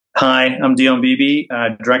Hi, I'm Dion Beebe,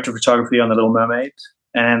 Director of Photography on The Little Mermaid,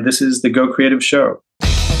 and this is the Go Creative Show.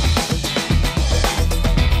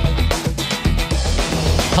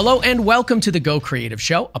 Hello and welcome to the Go Creative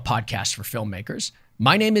Show, a podcast for filmmakers.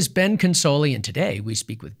 My name is Ben Consoli, and today we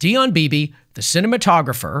speak with Dion Beebe, the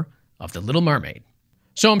cinematographer of The Little Mermaid.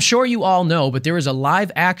 So I'm sure you all know, but there is a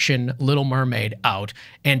live action Little Mermaid out,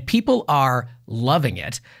 and people are loving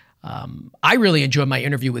it. I really enjoyed my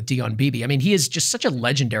interview with Dion Beebe. I mean, he is just such a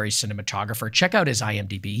legendary cinematographer. Check out his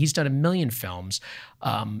IMDb. He's done 1 million films,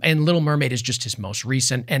 and Little Mermaid is just his most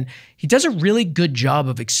recent. And he does a really good job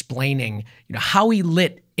of explaining, how he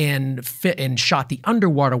lit and shot the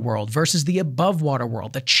underwater world versus the above water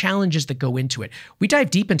world, the challenges that go into it. We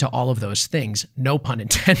dive deep into all of those things, no pun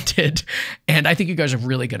intended, and I think you guys are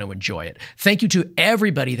really going to enjoy it. Thank you to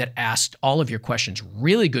everybody that asked all of your questions,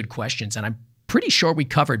 really good questions, and I'm pretty sure we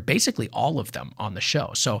covered basically all of them on the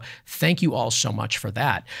show. So thank you all so much for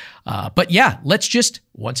that. But yeah, let's just,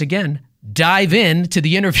 once again, dive into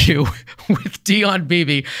the interview with Dion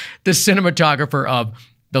Beebe, the cinematographer of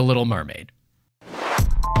The Little Mermaid.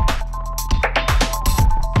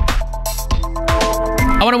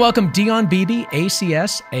 I want to welcome Dion Beebe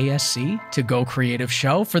ACS ASC to Go Creative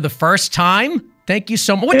Show for the first time. Thank you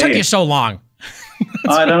so much. What took you so long?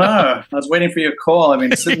 I don't know. I was waiting for your call. I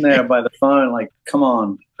mean, sitting there by the phone, like, come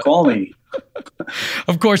on, call me.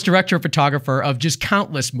 Of course, director and photographer of just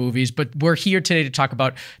countless movies, but we're here today to talk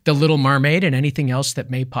about The Little Mermaid and anything else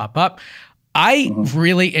that may pop up. I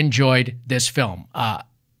really enjoyed this film.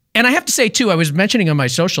 And I have to say, too, I was mentioning on my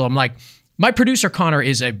social, I'm like, my producer, Connor,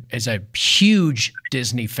 is a huge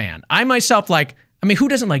Disney fan. I myself, who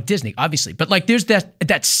doesn't like Disney, obviously? But there's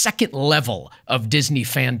that second level of Disney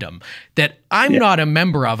fandom that I'm not a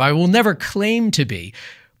member of. I will never claim to be.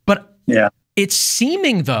 But it's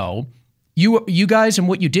seeming, though, you guys and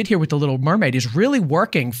what you did here with The Little Mermaid is really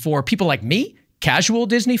working for people like me, casual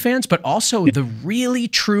Disney fans, but also the really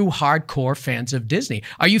true hardcore fans of Disney.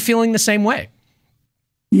 Are you feeling the same way?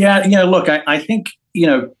 Yeah, look, I think,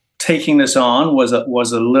 taking this on was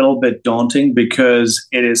a little bit daunting because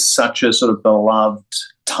it is such a sort of beloved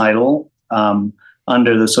title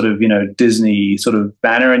under the sort of Disney sort of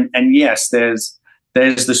banner, and yes, there's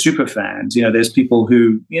the super fans. There's people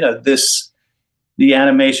who the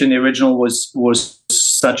animation, the original was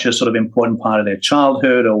such a sort of important part of their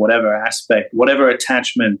childhood or whatever aspect, whatever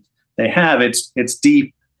attachment they have. It's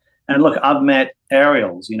deep, and look, I've met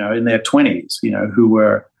Ariels, in their 20s, who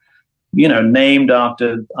were named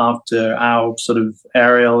after our sort of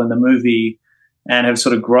Ariel in the movie and have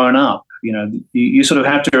sort of grown up. You sort of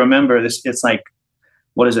have to remember this. It's like,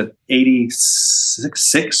 what is it,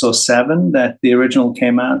 86 or 7 that the original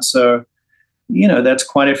came out. So, that's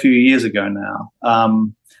quite a few years ago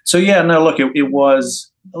now. So yeah, no, look, it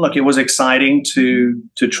was exciting to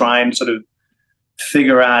try and sort of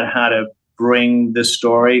figure out how to bring the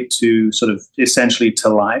story to sort of essentially to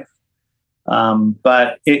life.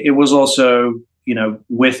 But it was also,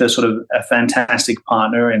 with a sort of a fantastic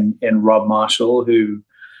partner in Rob Marshall, who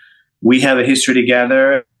we have a history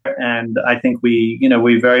together. And I think we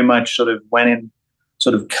very much sort of went in,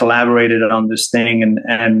 sort of collaborated on this thing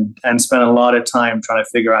and spent a lot of time trying to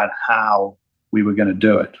figure out how we were going to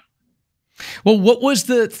do it. Well, what was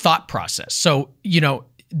the thought process? So,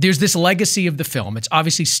 there's this legacy of the film. It's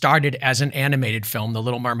obviously started as an animated film, The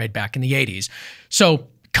Little Mermaid, back in the 80s. So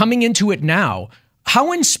coming into it now,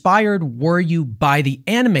 how inspired were you by the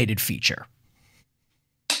animated feature?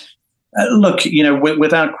 Look,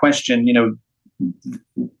 without question,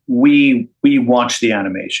 we watch the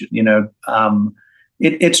animation.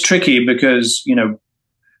 It's tricky because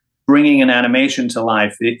bringing an animation to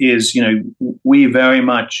life is we very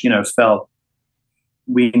much felt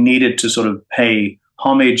we needed to sort of pay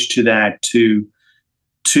homage to that to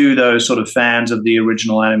those sort of fans of the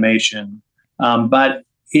original animation, but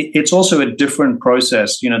it's also a different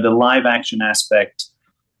process. The live action aspect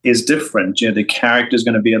is different. The character is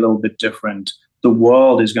going to be a little bit different. The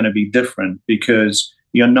world is going to be different because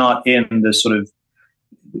you're not in the sort of,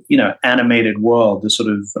 animated world, the sort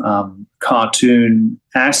of cartoon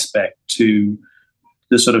aspect to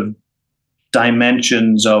the sort of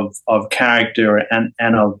dimensions of character and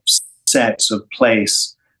of sets of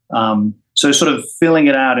place. So sort of filling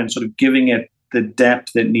it out and sort of giving it the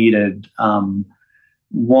depth it needed,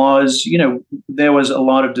 was, there was a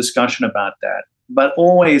lot of discussion about that, but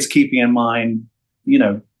always keeping in mind,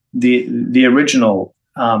 the original.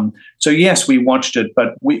 So yes, we watched it,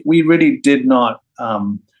 but we really did not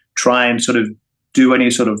try and sort of do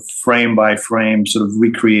any sort of frame by frame sort of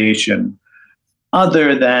recreation,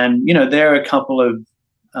 other than, there are a couple of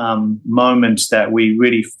moments that we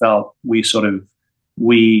really felt we sort of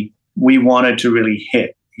we wanted to really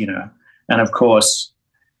hit, and of course,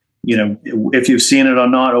 if you've seen it or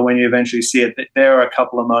not, or when you eventually see it, there are a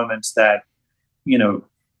couple of moments that,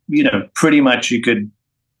 pretty much you could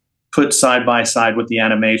put side by side with the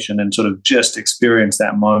animation and sort of just experience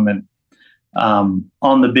that moment on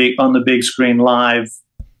the big screen live,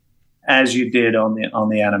 as you did on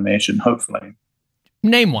the animation, hopefully.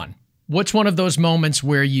 Name one. What's one of those moments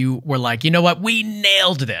where you were like, you know what, we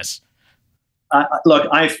nailed this? Look,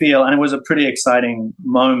 I feel, and it was a pretty exciting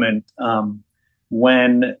moment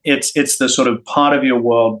when it's the sort of part of your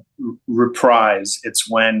world reprise. It's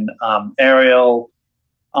when Ariel,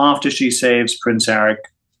 after she saves Prince Eric,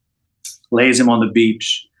 lays him on the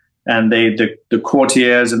beach, and the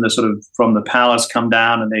courtiers and the sort of from the palace come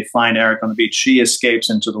down and they find Eric on the beach. She escapes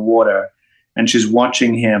into the water, and she's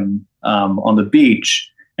watching him on the beach,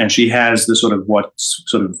 and she has the sort of what's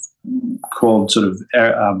sort of called sort of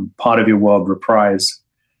part of your world reprise.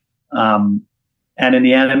 And in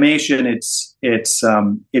the animation, it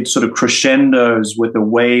sort of crescendos with a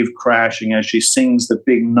wave crashing as she sings the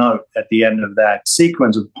big note at the end of that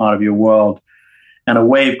sequence of part of your world, and a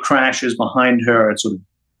wave crashes behind her at sort of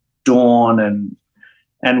dawn,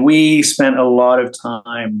 and we spent a lot of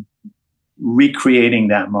time recreating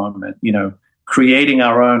that moment, creating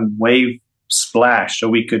our own wave splash so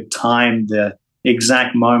we could time the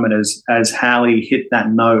exact moment as Hallie hit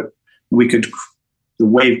that note. The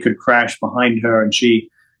wave could crash behind her, and she,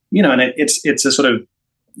 and it's a sort of,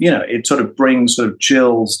 it sort of brings sort of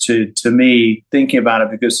chills to me thinking about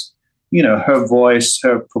it, because, her voice,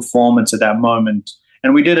 her performance at that moment,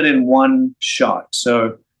 and we did it in one shot.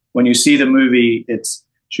 So when you see the movie,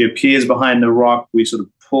 she appears behind the rock, we sort of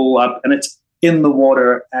pull up, and it's in the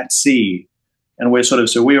water at sea. And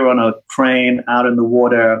so we were on a crane out in the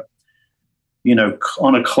water,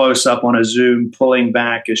 on a close-up, on a zoom, pulling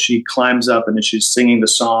back as she climbs up and as she's singing the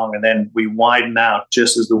song. And then we widen out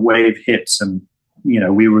just as the wave hits, and,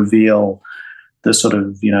 we reveal the sort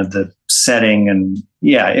of, the setting. And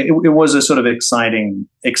yeah, it was a sort of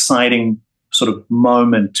exciting sort of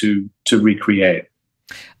moment to recreate.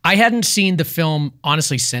 I hadn't seen the film,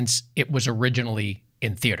 honestly, since it was originally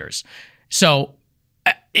in theaters. So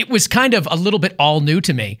it was kind of a little bit all new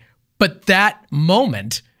to me. But that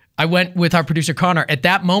moment, I went with our producer, Connor. At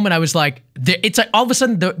that moment, I was like, it's like all of a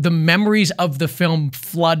sudden the memories of the film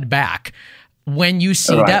flood back when you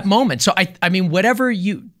see that moment. So I mean,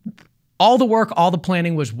 all the work, all the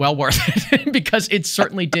planning was well worth it because it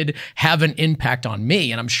certainly did have an impact on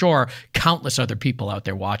me, and I'm sure countless other people out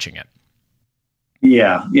there watching it.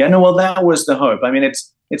 Yeah. No, well, that was the hope. I mean,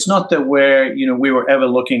 it's not that we were ever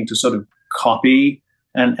looking to sort of copy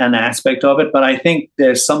an aspect of it, but I think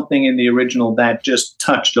there's something in the original that just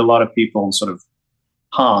touched a lot of people's sort of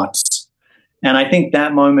hearts. And I think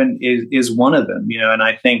that moment is one of them, and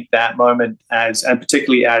I think that moment and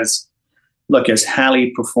particularly as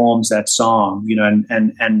Hallie performs that song,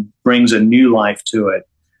 and brings a new life to it.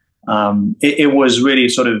 It was really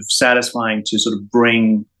sort of satisfying to sort of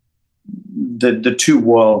bring the two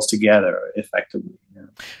worlds together effectively.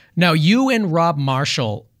 Now, you and Rob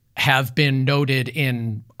Marshall have been noted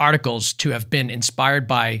in articles to have been inspired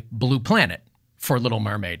by Blue Planet for Little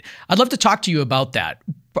Mermaid. I'd love to talk to you about that.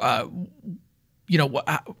 I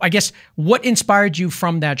guess what inspired you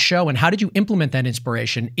from that show, and how did you implement that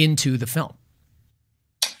inspiration into the film?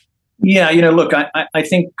 Yeah, look, I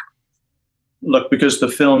think, because the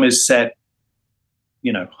film is set,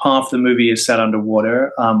 half the movie is set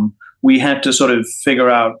underwater. We had to sort of figure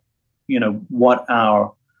out, what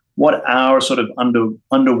our sort of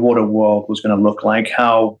underwater world was going to look like,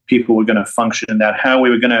 how people were going to function in that, how we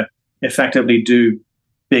were going to effectively do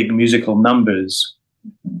big musical numbers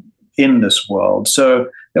in this world. So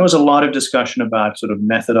there was a lot of discussion about sort of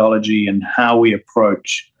methodology and how we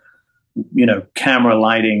approach, camera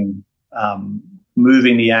lighting,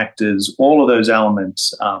 moving the actors, all of those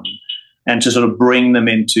elements, and to sort of bring them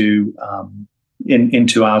into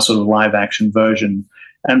our sort of live action version.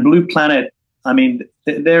 And Blue Planet, I mean,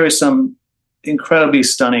 there is some incredibly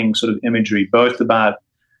stunning sort of imagery, both about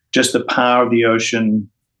just the power of the ocean,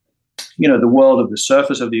 the world of the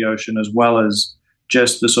surface of the ocean, as well as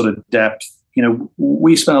just the sort of depth.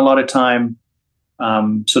 We spent a lot of time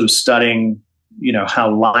sort of studying,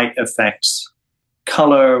 how light affects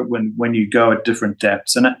color when you go at different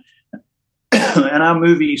depths. And our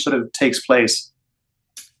movie sort of takes place,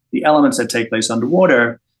 the elements that take place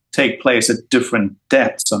underwater take place at different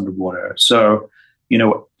depths underwater. So,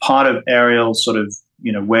 part of Ariel sort of,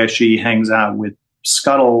 where she hangs out with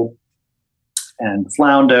Scuttle and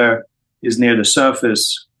Flounder is near the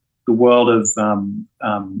surface. the world of,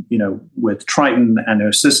 with Triton and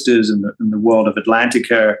her sisters, and the world of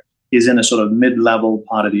Atlantica is in a sort of mid-level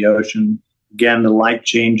part of the ocean. Again, the light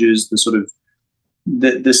changes,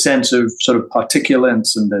 the sense of sort of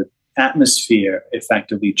particulates and the atmosphere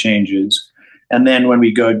effectively changes. And then when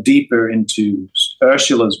we go deeper into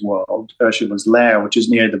Ursula's world, Ursula's lair, which is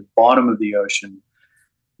near the bottom of the ocean,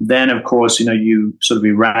 then of course, you sort of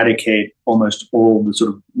eradicate almost all the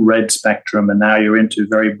sort of red spectrum, and now you're into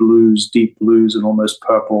very blues, deep blues, and almost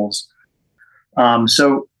purples.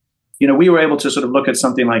 So we were able to sort of look at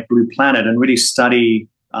something like Blue Planet and really study,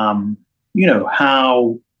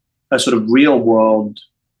 how a sort of real world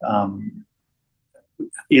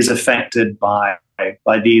is affected by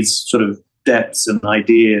these sort of depths and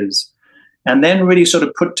ideas, and then really sort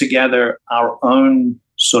of put together our own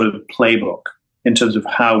sort of playbook in terms of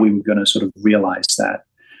how we were going to sort of realize that.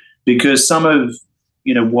 Because some of,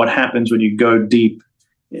 what happens when you go deep,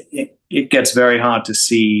 it gets very hard to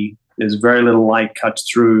see. There's very little light cuts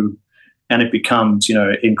through, and it becomes,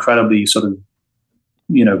 incredibly sort of,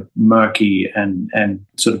 murky and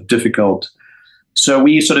sort of difficult. So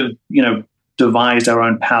we sort of, devised our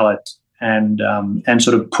own palette and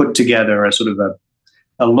sort of put together a sort of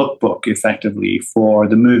a lookbook effectively for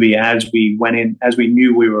the movie as we went in, as we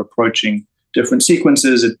knew we were approaching different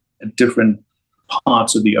sequences at different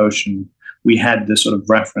parts of the ocean. We had this sort of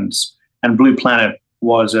reference, and Blue Planet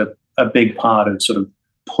was a big part of sort of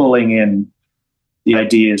pulling in the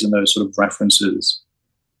ideas and those sort of references.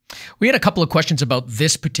 We had a couple of questions about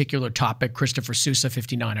this particular topic. Christopher Sousa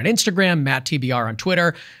 59 on Instagram, Matt TBR on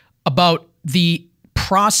Twitter, about the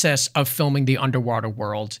process of filming the underwater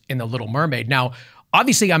world in The Little Mermaid. Now,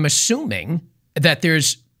 obviously, I'm assuming that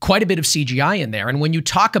there's quite a bit of CGI in there. And when you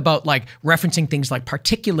talk about like referencing things like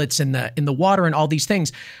particulates in the water and all these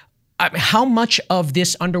things, how much of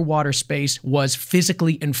this underwater space was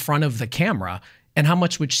physically in front of the camera, and how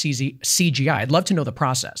much was CGI? I'd love to know the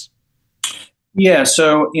process. Yeah.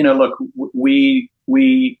 So, look, we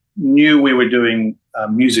knew we were doing a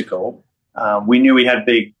musical. We knew we had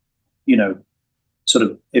big, sort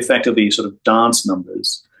of effectively sort of dance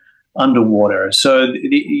numbers underwater. So,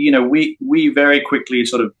 we very quickly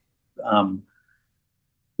sort of,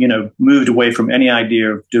 moved away from any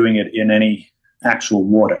idea of doing it in any actual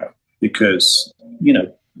water, because,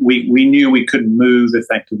 we knew we couldn't move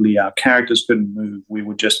effectively. Our characters couldn't move. We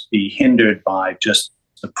would just be hindered by just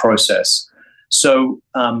the process. So,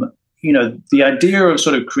 the idea of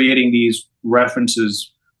sort of creating these references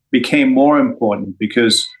became more important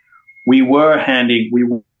because we were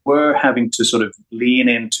having to sort of lean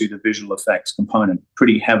into the visual effects component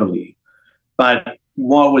pretty heavily. But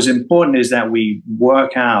what was important is that we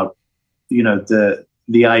work out, the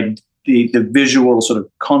visual sort of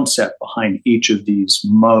concept behind each of these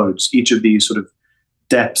modes, each of these sort of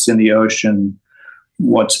depths in the ocean.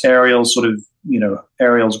 What's Ariel's sort of,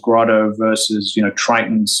 Ariel's grotto versus,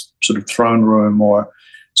 Triton's sort of throne room,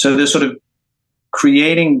 so there's sort of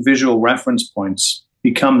creating visual reference points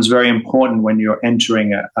becomes very important when you're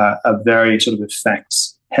entering a very sort of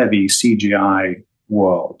effects heavy CGI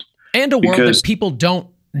world. And a world that people don't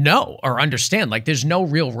know or understand. Like there's no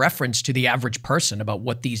real reference to the average person about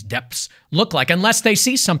what these depths look like unless they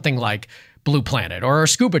see something like Blue Planet or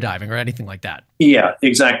scuba diving or anything like that. Yeah,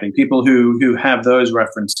 exactly. People who have those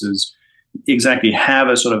references exactly have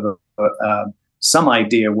a sort of some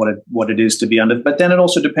idea what it is to be under. But then it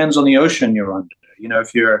also depends on the ocean you're under.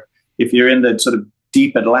 If you're in the sort of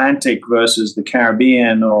deep Atlantic versus the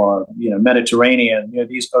Caribbean or Mediterranean,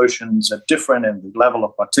 these oceans are different, and the level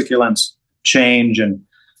of particulates change, and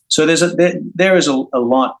so there is a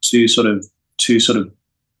lot to sort of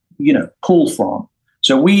pull from.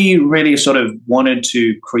 So we really sort of wanted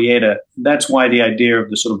to create that's why the idea of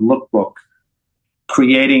the sort of lookbook,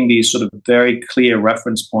 creating these sort of very clear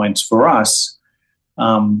reference points for us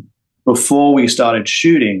before we started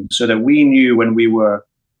shooting, so that we knew when we were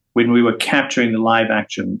capturing the live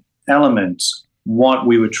action elements, what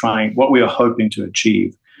we were hoping to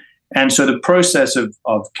achieve. And so the process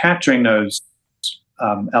of capturing those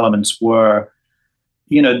elements were,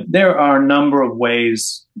 there are a number of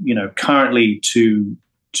ways, currently to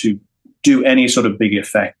do any sort of big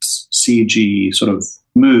effects, CG sort of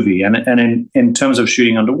movie. And in terms of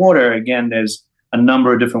shooting underwater, again, there's a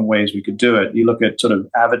number of different ways we could do it. You look at sort of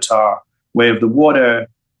Avatar, Way of the Water.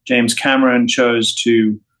 James Cameron chose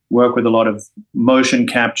to work with a lot of motion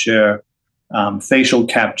capture, facial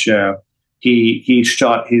capture. He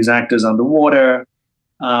shot his actors underwater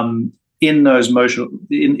in those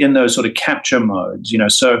sort of capture modes.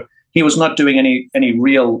 So he was not doing any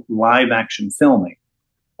real live action filming.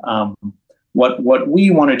 what we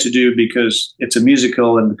wanted to do, because it's a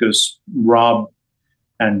musical and because Rob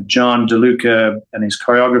and John DeLuca and his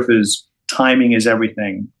choreographers, timing is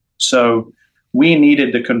everything. So we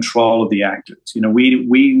needed the control of the actors.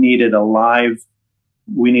 We needed a live,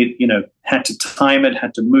 had to time it,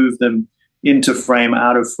 had to move them into frame,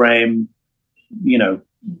 out of frame.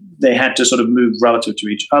 They had to sort of move relative to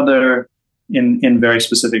each other in very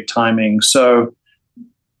specific timing. So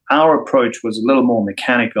our approach was a little more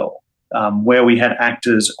mechanical, where we had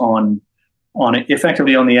actors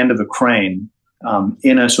effectively on the end of a crane,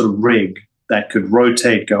 in a sort of rig that could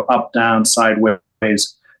rotate, go up, down,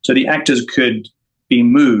 sideways. So the actors could be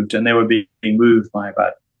moved, and they were being moved by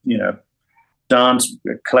about,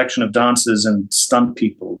 a collection of dancers and stunt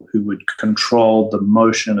people who would control the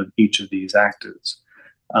motion of each of these actors.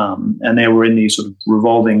 And they were in these sort of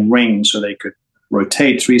revolving rings, so they could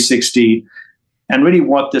rotate 360. And really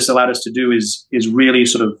what this allowed us to do is really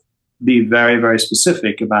sort of be very, very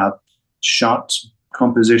specific about shot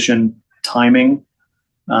composition, timing.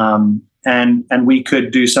 And we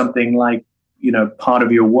could do something like, Part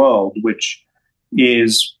of Your World, which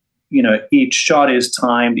is, each shot is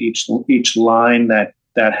timed, each line that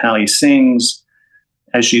Hallie sings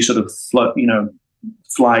as she sort of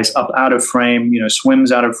flies up out of frame,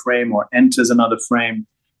 swims out of frame or enters another frame.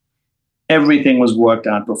 Everything was worked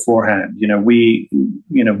out beforehand.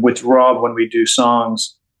 With Rob, when we do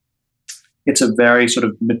songs, it's a very sort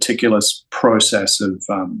of meticulous process of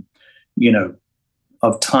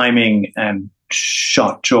timing and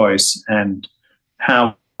shot choice and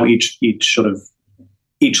how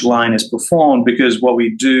each line is performed, because what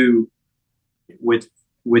we do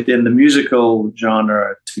within the musical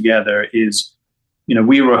genre together is,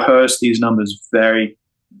 we rehearse these numbers very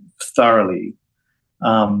thoroughly,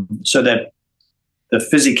 so that the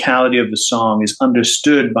physicality of the song is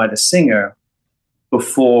understood by the singer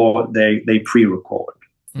before they pre-record.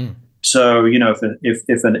 Mm. So,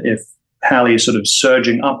 if Hallie is sort of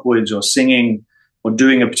surging upwards or singing or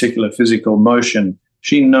doing a particular physical motion,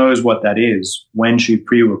 she knows what that is when she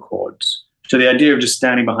pre-records. So the idea of just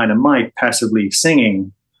standing behind a mic passively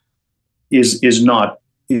singing is not,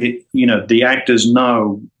 the actors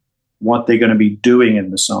know what they're going to be doing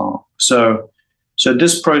in the song. So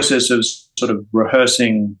this process of sort of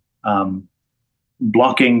rehearsing,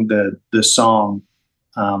 blocking the song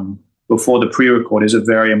before the pre-record is a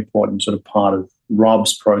very important sort of part of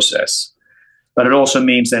Rob's process. But it also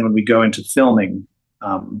means then when we go into filming,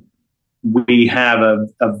 we have a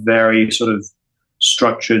very sort of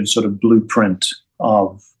structured sort of blueprint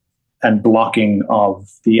of and blocking of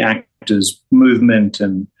the actor's movement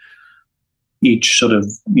and each sort of,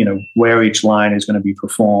 where each line is going to be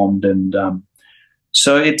performed. And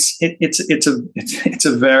so it's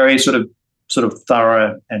a very sort of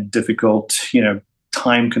thorough and difficult,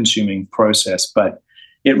 time consuming process, but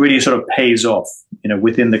it really sort of pays off,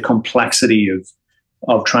 within the complexity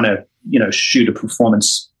of trying to, shoot a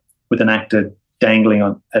performance with an actor dangling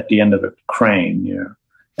at the end of a crane,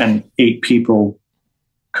 and 8 people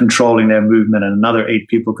controlling their movement and another 8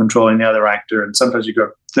 people controlling the other actor. And sometimes you've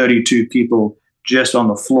got 32 people just on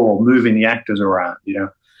the floor moving the actors around,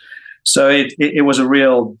 So it was a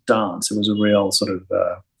real dance. It was a real sort of,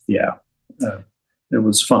 it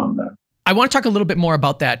was fun though. I want to talk a little bit more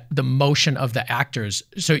about the motion of the actors.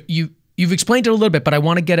 So you've explained it a little bit, but I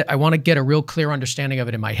want to get a real clear understanding of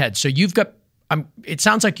it in my head. So you've got, it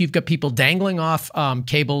sounds like you've got people dangling off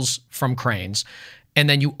cables from cranes. And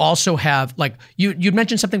then you also have, like, you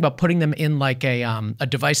mentioned something about putting them in like a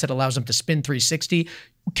device that allows them to spin 360.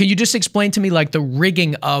 Can you just explain to me like the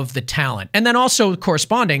rigging of the talent, and then also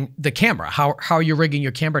corresponding the camera? How are you rigging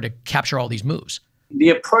your camera to capture all these moves? The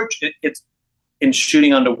approach it's in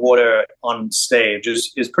shooting underwater on stage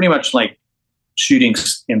is pretty much like shooting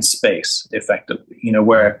in space, effectively.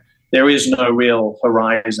 Where there is no real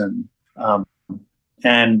horizon,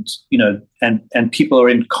 and people are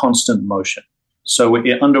in constant motion. So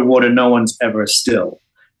underwater, no one's ever still,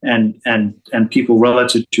 and people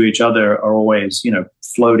relative to each other are always,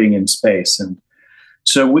 floating in space. And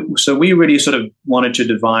so we really sort of wanted to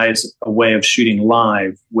devise a way of shooting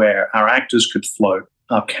live where our actors could float,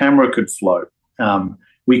 our camera could float.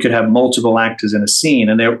 We could have multiple actors in a scene,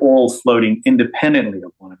 and they're all floating independently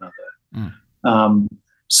of one another. Mm.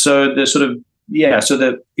 So the sort of so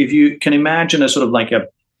that if you can imagine a sort of like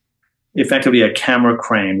effectively a camera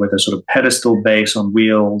crane with a sort of pedestal base on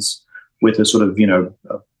wheels with a sort of,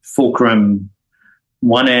 a fulcrum.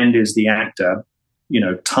 One end is the actor,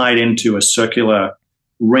 tied into a circular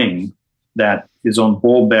ring that is on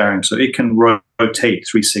ball bearing, so it can rotate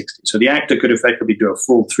 360. So the actor could effectively do a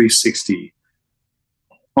full 360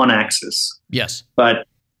 on axis. Yes. But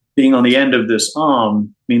being on the end of this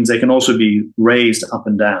arm means they can also be raised up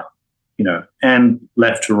and down, and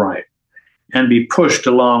left to right, and be pushed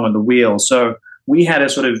along on the wheel. So we had a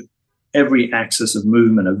sort of every axis of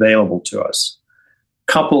movement available to us.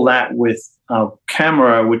 Couple that with our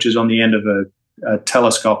camera, which is on the end of a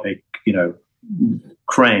telescopic,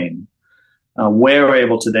 crane. We're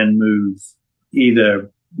able to then move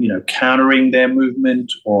either, countering their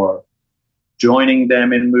movement or joining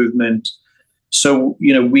them in movement. So,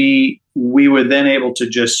 we were then able to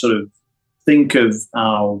just sort of think of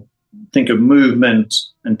movement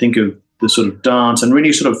and think of the sort of dance and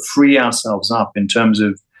really sort of free ourselves up in terms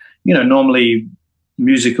of, normally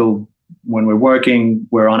musical, when we're working,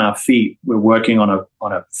 we're on our feet, we're working on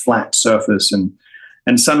a flat surface, and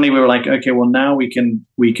suddenly we were like, okay, well, now we can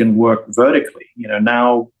work vertically.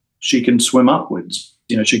 Now she can swim upwards,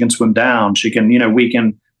 she can swim down, she can,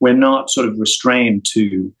 we're not sort of restrained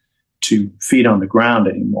to feet on the ground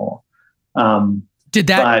anymore. Did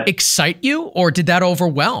that excite you, or did that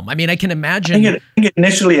overwhelm? I mean, I can imagine. I think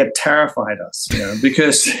initially it terrified us,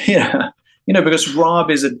 because because Rob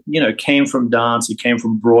came from dance, he came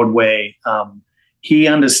from Broadway. He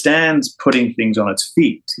understands putting things on its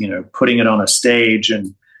feet, putting it on a stage,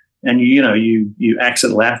 and you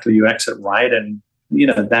exit left or you exit right, and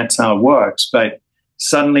that's how it works. But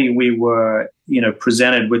suddenly we were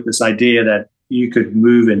presented with this idea that you could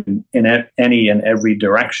move in any and every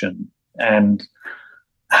direction. And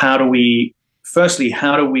how do we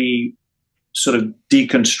sort of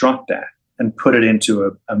deconstruct that and put it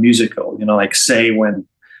into a musical? Like, say, when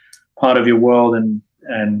Part of Your World and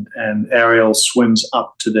Ariel swims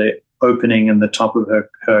up to the opening in the top of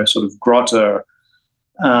her sort of grotto.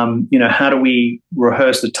 How do we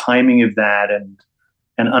rehearse the timing of that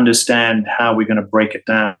and understand how we're going to break it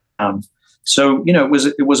down? So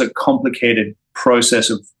it was a complicated process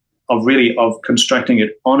of constructing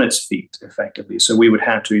it on its feet effectively. So we would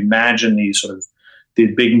have to imagine these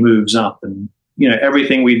big moves up, and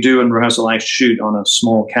everything we do in rehearsal, I shoot on a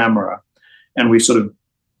small camera, and we sort of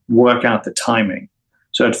work out the timing.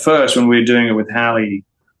 So at first, when we were doing it with Hallie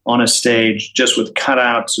on a stage, just with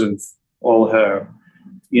cutouts of all her,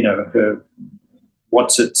 her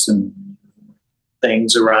whatsits and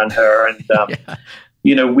things around her, and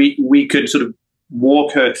we could sort of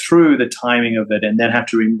walk her through the timing of it, and then have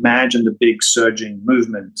to imagine the big surging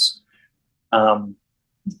movements.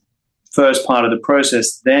 First part of the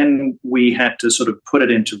process, then we had to sort of put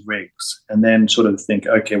it into rigs, and then sort of think,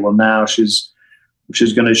 okay, well, now she's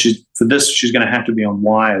going to have to be on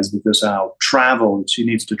wires, because she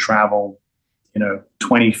needs to travel,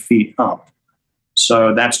 20 feet up.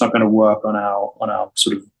 So that's not going to work on our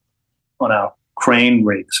crane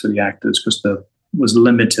rigs for the actors, because was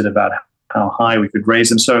limited about how high we could raise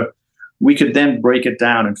them. So we could then break it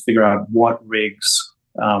down and figure out what rigs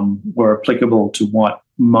were applicable to what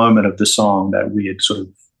moment of the song that we had sort of,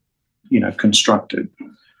 constructed.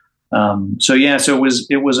 So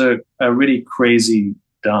it was a really crazy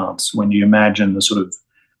dance when you imagine the sort of,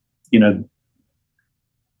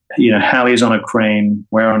 Hallie's on a crane,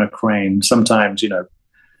 we're on a crane. Sometimes,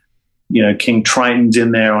 King Triton's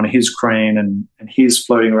in there on his crane, and he's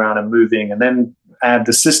floating around and moving, and then add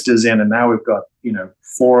the sisters in, and now we've got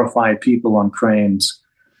 4 or 5 people on cranes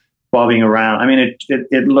bobbing around. I mean,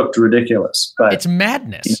 it looked ridiculous, but it's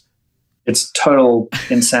madness. It's total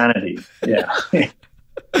insanity. Yeah.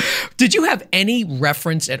 Did you have any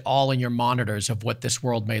reference at all in your monitors of what this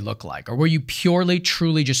world may look like, or were you purely,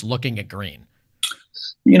 truly just looking at green?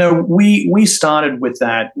 We started with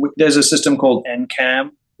that. There's a system called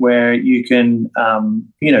NCAM, where you can,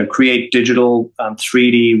 create digital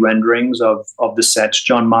 3D renderings of the sets.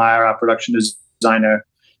 John Meyer, our production designer,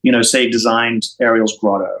 designed Ariel's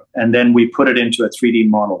grotto, and then we put it into a 3D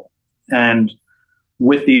model. And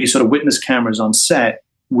with the sort of witness cameras on set,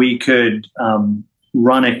 we could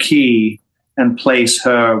run a key and place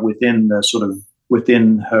her within her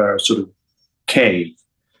sort of cave.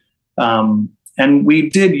 And we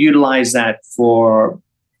did utilize that for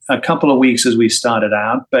a couple of weeks as we started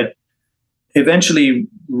out, but eventually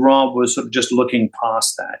Rob was sort of just looking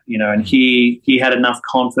past that, and he had enough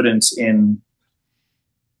confidence in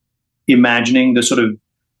imagining the sort of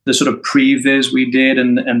previs we did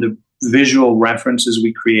and the visual references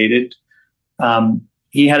we created.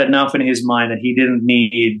 He had enough in his mind that he didn't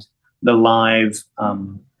need the live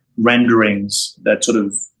renderings that sort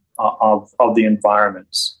of the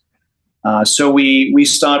environments. So we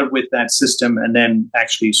started with that system, and then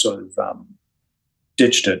actually sort of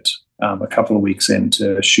ditched it a couple of weeks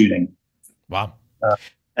into shooting. Wow.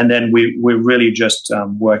 And then we're really just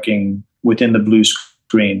working within the blue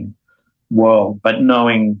screen world, but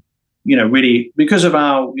knowing really because of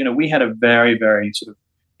our, we had a very, very sort of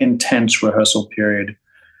intense rehearsal period.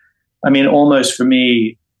 I mean, almost for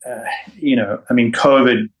me,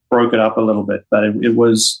 COVID broke it up a little bit, but it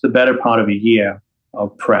was the better part of a year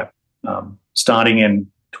of prep. Starting in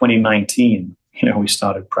 2019, we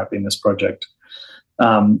started prepping this project.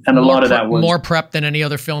 And a lot of that was more prep than any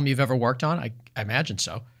other film you've ever worked on. I imagine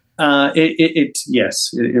so. Yes,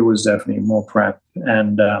 it was definitely more prep,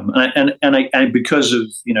 and because of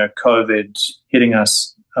COVID hitting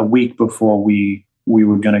us a week before we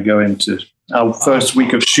were going to go into our first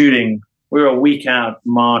week of shooting. We were a week out,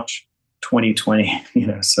 March 2020.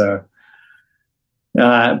 So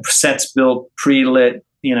sets built, pre-lit.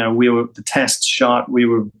 We were the test shot. We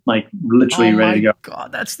were like literally ready to go.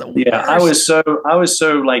 God, that's the worst. Yeah, I was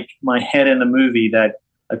so like my head in the movie that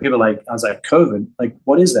people I was like, COVID, like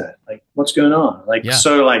what is that? Like what's going on? Like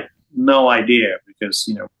so like no idea, because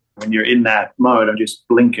when you're in that mode, I'm just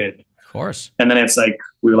blinkered. Of course. And then it's like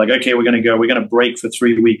we were like, okay, we're gonna break for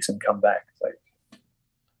 3 weeks and come back. Like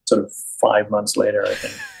sort of 5 months later, I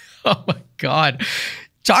think. Oh my God.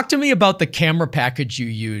 Talk to me about the camera package you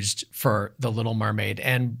used for The Little Mermaid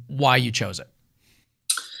and why you chose it.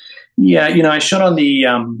 Yeah, I shot on the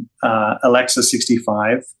Alexa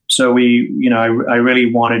 65. So I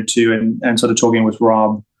really wanted to, and sort of talking with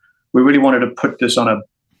Rob, we really wanted to put this on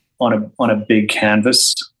a big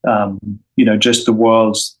canvas. Just the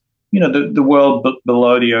world's, the world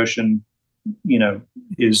below the ocean,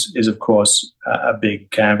 is of course a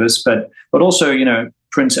big canvas, but also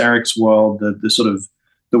Prince Eric's world, the sort of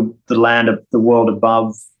the land of the world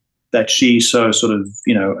above that she so sort of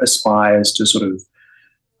aspires to sort of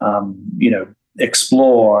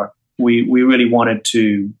explore. We really wanted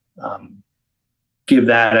to give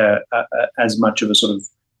that as much of a sort of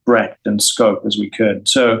breadth and scope as we could.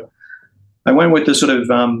 So I went with the sort of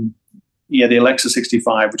the Alexa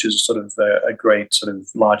 65, which is sort of a great sort of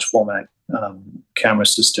large format camera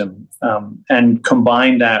system, and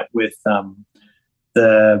combined that with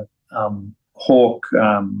the Hawk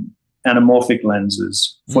anamorphic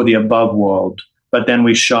lenses for the above world. But then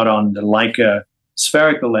we shot on the Leica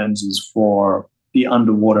spherical lenses for the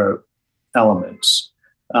underwater elements.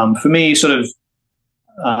 For me, sort of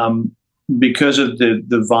because of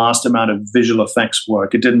the vast amount of visual effects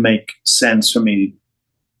work, it didn't make sense for me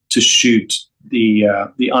to shoot the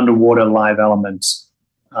underwater live elements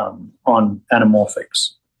on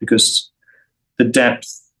anamorphics, because the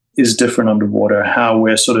depth is different underwater. How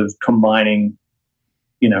we're sort of combining,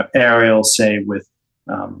 Ariel, say, with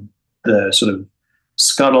the sort of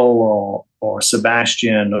Scuttle or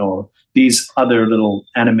Sebastian or these other little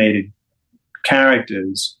animated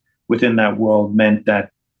characters within that world meant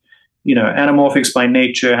that, anamorphics by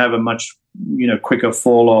nature have a much, quicker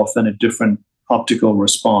fall off and a different optical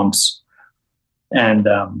response. And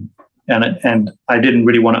I didn't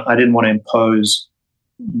want to impose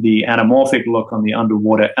the anamorphic look on the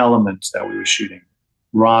underwater elements that we were shooting,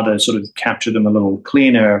 rather sort of capture them a little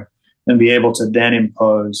cleaner and be able to then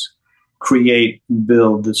create,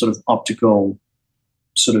 build the sort of optical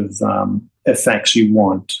sort of effects you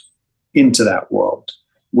want into that world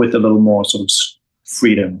with a little more sort of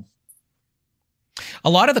freedom. A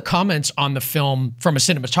lot of the comments on the film from a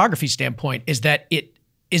cinematography standpoint is that it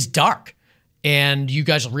is dark and you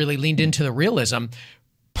guys really leaned into the realism.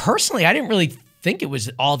 Personally, I didn't really think it was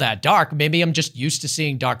all that dark. Maybe I'm just used to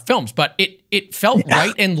seeing dark films, but it felt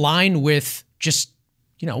right in line with just,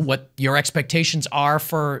 what your expectations are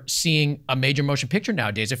for seeing a major motion picture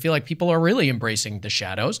nowadays. I feel like people are really embracing the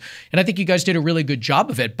shadows, and I think you guys did a really good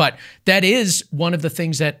job of it. But that is one of the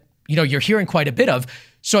things that, you're hearing quite a bit of.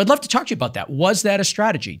 So I'd love to talk to you about that. Was that a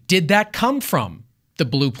strategy? Did that come from the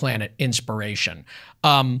Blue Planet inspiration?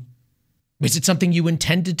 Was it something you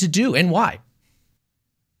intended to do, and why?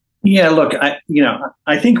 Yeah, look,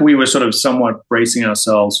 I think we were sort of somewhat bracing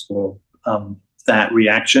ourselves for that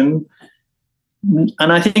reaction.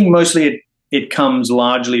 And I think mostly it comes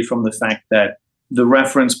largely from the fact that the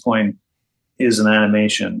reference point is an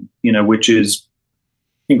animation, which is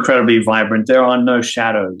incredibly vibrant. There are no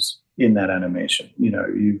shadows in that animation.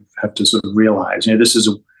 You have to sort of realize, this is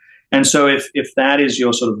and so if that is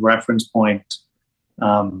your sort of reference point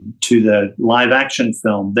to the live action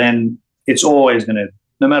film, then it's always going to,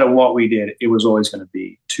 no matter what we did, it was always going to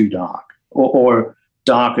be too dark or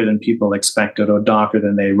darker than people expected or darker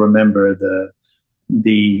than they remember the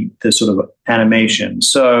sort of animation.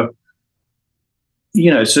 So,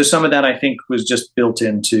 so some of that I think was just built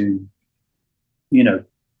into,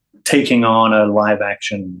 taking on a live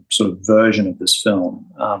action sort of version of this film.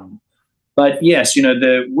 But yes,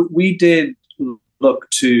 we did look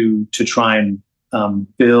to try and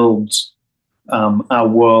build our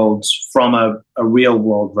worlds from a real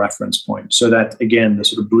world reference point. So that, again, the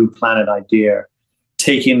sort of Blue Planet idea,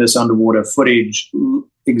 taking this underwater footage,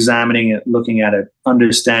 examining it, looking at it,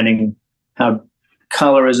 understanding how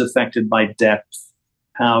color is affected by depth,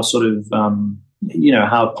 how sort of,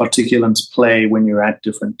 how particulates play when you're at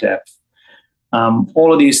different depth.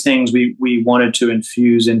 All of these things we wanted to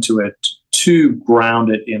infuse into it to ground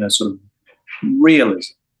it in a sort of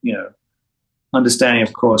realism, understanding,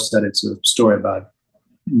 of course, that it's a story about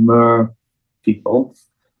mer people.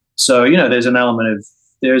 So,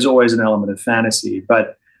 there's always an element of fantasy,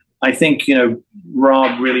 but I think,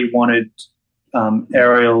 Rob really wanted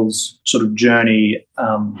Ariel's sort of journey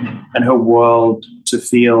and her world to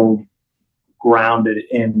feel grounded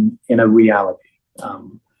in a reality,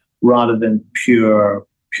 rather than pure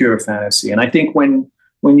fantasy. And I think when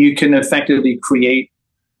you can effectively create,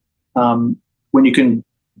 when you can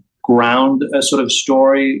ground a sort of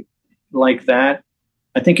story like that,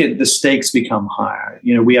 I think the stakes become higher.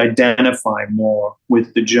 We identify more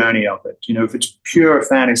with the journey of it. If it's pure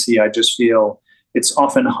fantasy, I just feel it's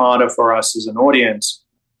often harder for us as an audience,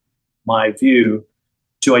 my view,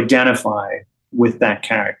 to identify with that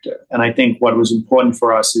character. And I think what was important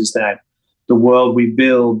for us is that the world we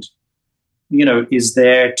build, is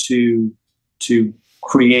there to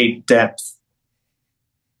create depth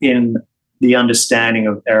in the understanding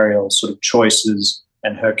of Ariel's sort of choices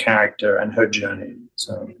and her character and her journey.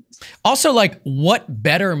 So, also, what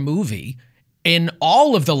better movie in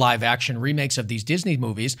all of the live action remakes of these Disney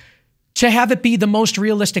movies to have it be the most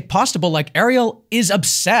realistic possible? Ariel is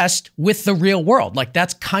obsessed with the real world.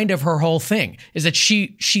 That's kind of her whole thing, is that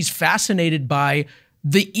she's fascinated by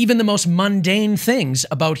even the most mundane things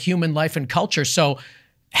about human life and culture. So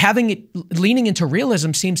having it leaning into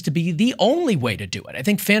realism seems to be the only way to do it. I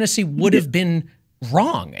think fantasy would have been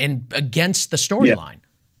wrong and against the storyline.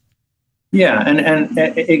 Yeah, and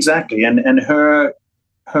exactly. And her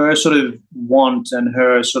sort of want and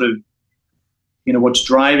her sort of, what's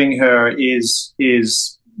driving her is a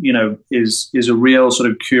real sort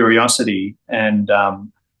of curiosity and a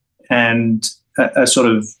sort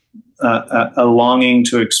of a longing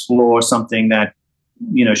to explore something that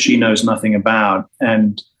she knows nothing about.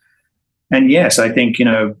 And yes, I think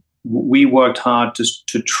we worked hard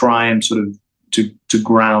to try and sort of to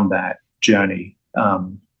ground that journey,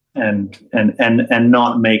 and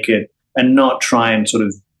not make it, and not try and sort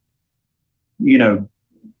of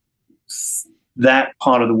that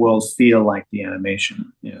part of the world feel like the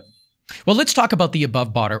animation. Well, let's talk about the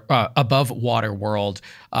above water world.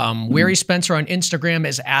 Weary Spencer on Instagram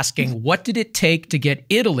is asking, what did it take to get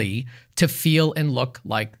Italy to feel and look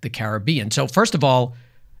like the Caribbean? So first of all,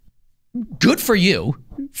 good for you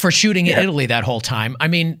for shooting in Italy that whole time. I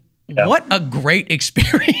mean, what a great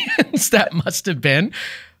experience that must have been.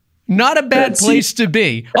 Not a bad place to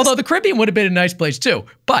be. Although the Caribbean would have been a nice place too,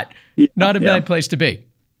 but not a bad place to be.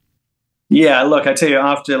 Yeah, look, I tell you,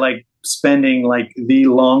 after spending the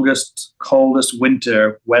longest, coldest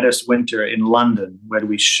winter, wettest winter in London, where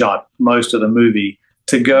we shot most of the movie,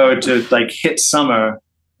 to go to hit summer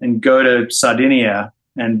and go to Sardinia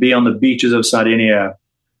and be on the beaches of Sardinia,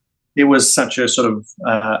 it was such a sort of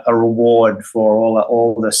a reward for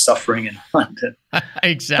all the suffering in London.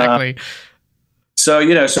 Exactly. So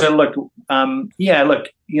look,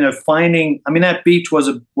 finding, I mean, that beach was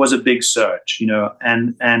a big search,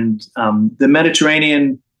 and the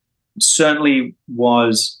Mediterranean certainly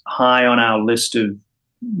was high on our list of,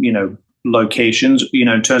 locations,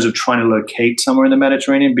 in terms of trying to locate somewhere in the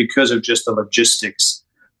Mediterranean, because of just the logistics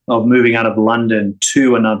of moving out of London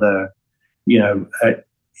to another,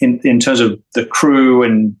 in terms of the crew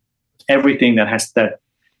and everything that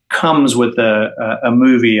comes with a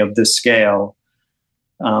movie of this scale,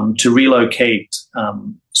 to relocate.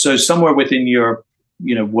 So somewhere within Europe,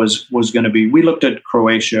 was going to be, we looked at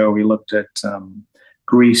Croatia, we looked at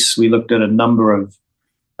Greece, we looked at a number of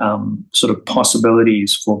sort of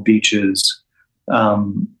possibilities for beaches.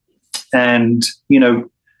 And, in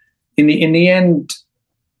the end,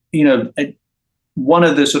 one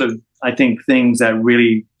of the sort of, I think, things that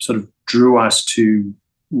really sort of drew us to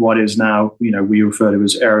what is now, we refer to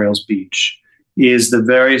as Ariel's Beach, is the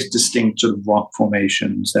various distinct sort of rock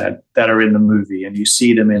formations that are in the movie. And you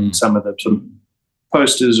see them in some of the sort of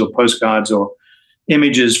posters or postcards or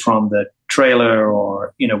images from the trailer,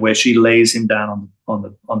 or, where she lays him down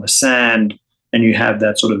on the sand, and you have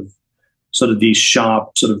that sort of these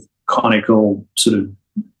sharp, sort of conical, sort of,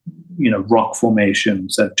 rock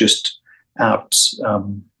formations that just out,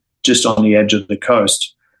 just on the edge of the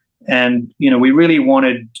coast. And, we really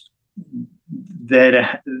wanted there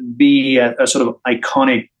to be a sort of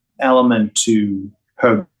iconic element to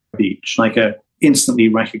her beach, like a instantly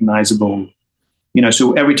recognizable,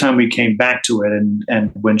 so every time we came back to it,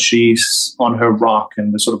 and when she's on her rock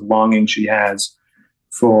and the sort of longing she has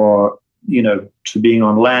for, to being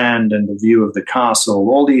on land and the view of the castle,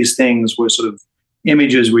 all these things were sort of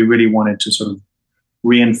images we really wanted to sort of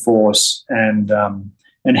reinforce, and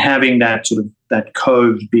having that sort of that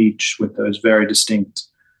coved beach with those very distinct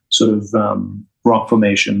sort of rock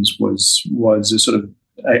formations was a sort of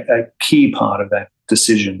a key part of that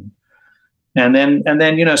decision. And then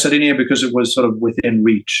Sardinia, because it was sort of within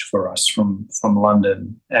reach for us from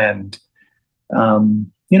London, and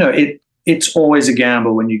it's always a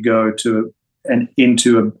gamble when you go to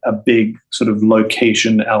into a big sort of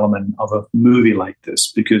location element of a movie like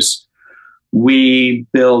this, because we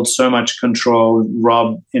build so much control.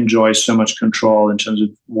 Rob enjoys so much control in terms of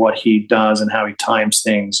what he does and how he times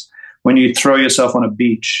things. When you throw yourself on a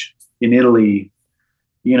beach in Italy,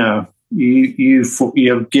 you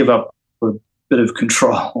give up a bit of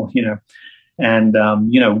control, and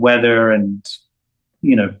weather, and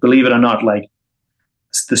believe it or not, like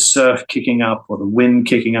the surf kicking up or the wind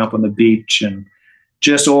kicking up on the beach, and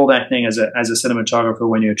just all that thing as a cinematographer,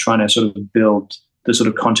 when you're trying to sort of build the sort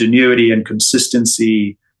of continuity and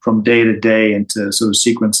consistency from day to day into sort of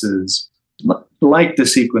sequences, like the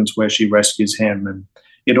sequence where she rescues him, and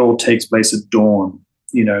it all takes place at dawn,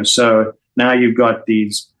 So now you've got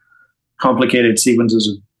these complicated sequences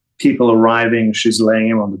of people arriving. She's laying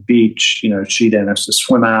him on the beach. She then has to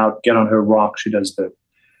swim out, get on her rock. She does the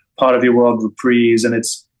part of your world reprise, and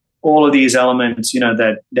it's all of these elements,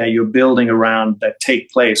 that you're building around, that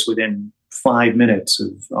take place within 5 minutes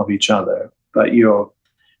of each other, but you're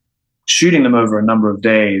shooting them over a number of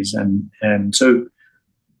days, and so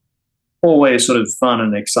always sort of fun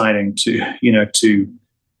and exciting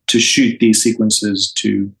to shoot these sequences,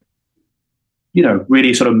 to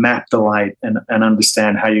really sort of map the light and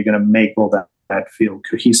understand how you're going to make all that feel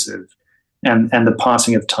cohesive, and the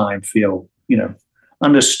passing of time feel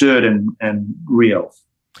understood and real.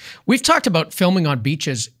 We've talked about filming on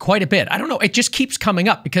beaches quite a bit. I don't know, it just keeps coming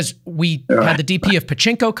up because we had the DP of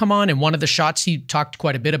Pachinko come on, and one of the shots he talked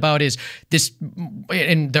quite a bit about is this,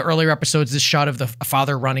 in the earlier episodes, this shot of the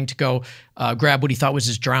father running to go grab what he thought was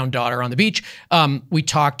his drowned daughter on the beach. We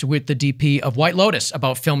talked with the DP of White Lotus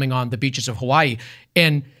about filming on the beaches of Hawaii,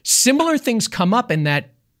 and similar things come up in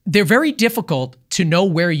that they're very difficult to know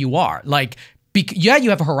where you are. Like, yeah, you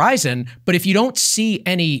have a horizon, but if you don't see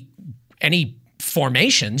any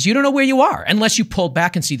formations, you don't know where you are unless you pull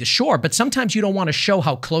back and see the shore. But sometimes you don't want to show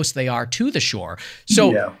how close they are to the shore.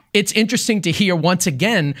 So It's interesting to hear once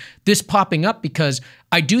again this popping up, because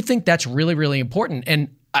I do think that's really, really important.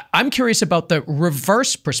 And I'm curious about the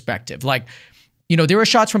reverse perspective. Like, there are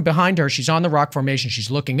shots from behind her. She's on the rock formation. She's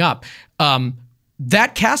looking up.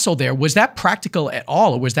 That castle there, was that practical at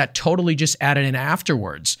all, or was that totally just added in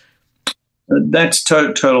afterwards? That's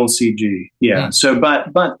total CG, yeah. So,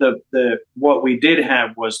 but the what we did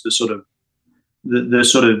have was the sort of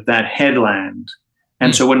that headland,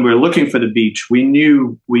 and so when we were looking for the beach, we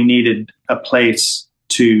knew we needed a place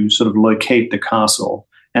to sort of locate the castle,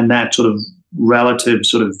 and that sort of relative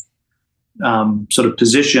sort of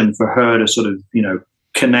position for her to sort of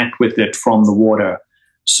connect with it from the water.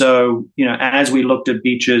 So as we looked at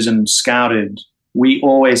beaches and scouted, we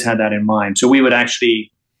always had that in mind. So we would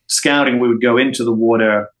actually. Scouting, we would go into the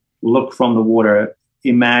water, look from the water,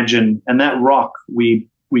 imagine, and that rock, we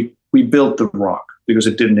built the rock because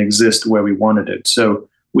it didn't exist where we wanted it. So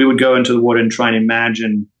we would go into the water and try and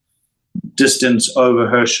imagine distance over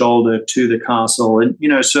her shoulder to the castle, and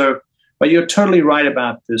but you're totally right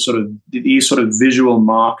about these sort of visual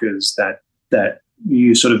markers that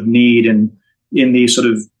you sort of need in these sort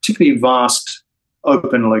of particularly vast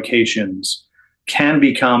open locations can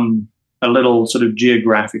become a little sort of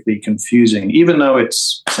geographically confusing, even though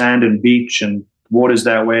it's sand and beach and water's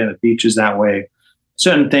that way and the beach is that way.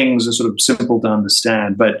 Certain things are sort of simple to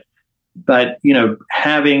understand, but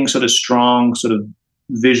having sort of strong sort of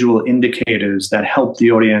visual indicators that help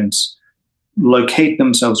the audience locate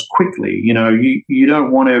themselves quickly. You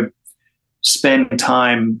don't want to spend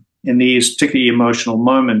time in these particularly emotional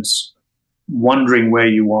moments wondering where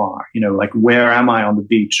you are, like, where am I on the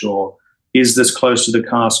beach, or is this close to the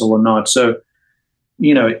castle or not? So,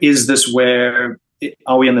 is this are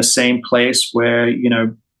we in the same place where,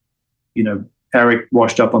 Eric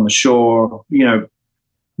washed up on the shore?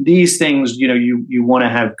 These things, you want to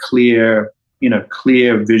have clear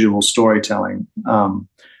visual storytelling.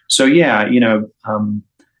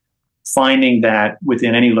 Finding that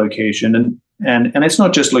within any location, and it's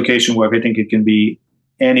not just location work. I think it can be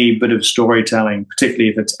any bit of storytelling, particularly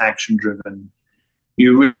if it's action driven.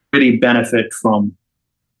 You really benefit from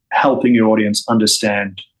helping your audience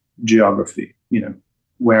understand geography.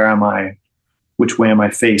 Where am I? Which way am I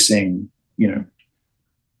facing?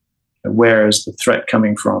 Where is the threat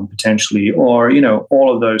coming from potentially? Or,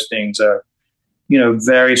 all of those things are,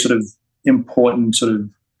 very sort of important sort of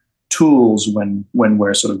tools when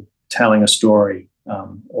we're sort of telling a story,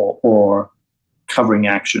 or covering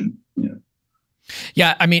action.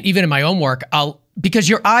 Yeah, I mean, even in my own work, because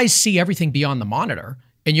your eyes see everything beyond the monitor,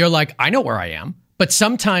 and you're like, I know where I am. But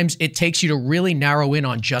sometimes it takes you to really narrow in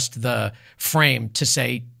on just the frame to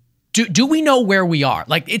say, do we know where we are?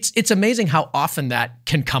 Like, it's amazing how often that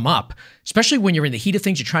can come up, especially when you're in the heat of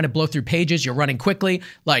things, you're trying to blow through pages, you're running quickly.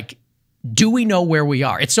 Like, do we know where we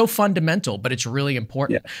are? It's so fundamental, but it's really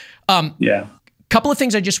important. Yeah. Couple of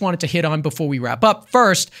things I just wanted to hit on before we wrap up.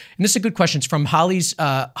 First, and this is a good question, it's from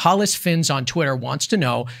Hollis Fins on Twitter, wants to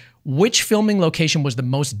know which filming location was the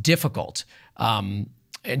most difficult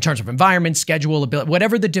in terms of environment, schedule, ability,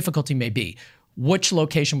 whatever the difficulty may be. Which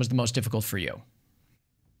location was the most difficult for you?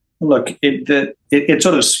 Look, it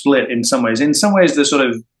sort of split in some ways. In some ways, the sort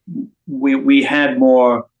of we had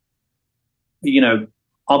more,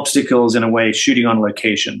 obstacles in a way shooting on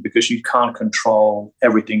location, because you can't control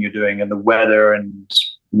everything you're doing, and the weather and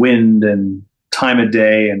wind and time of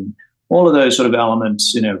day and all of those sort of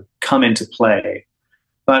elements, come into play.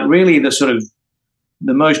 But really the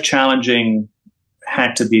most challenging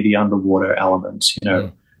had to be the underwater elements,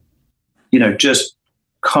 just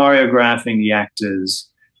choreographing the actors,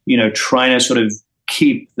 trying to sort of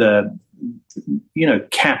keep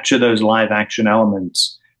capture those live action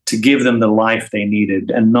elements to give them the life they needed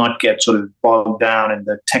and not get sort of bogged down in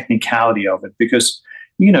the technicality of it. Because,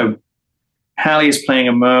 Hallie is playing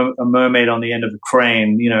a mermaid on the end of a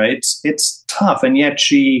crane. It's tough, and yet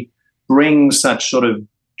she brings such sort of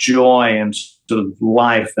joy and sort of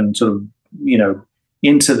life and sort of,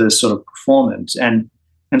 into this sort of performance. And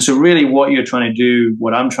so really what I'm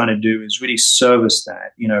trying to do is really service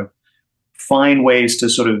that, find ways to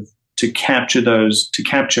sort of, to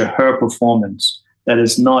capture her performance that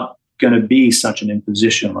is not going to be such an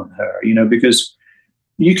imposition on her, because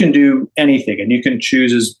you can do anything and you can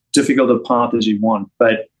choose as difficult a path as you want,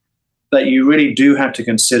 but you really do have to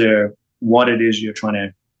consider what it is you're trying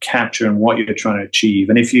to capture and what you're trying to achieve.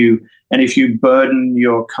 And if you burden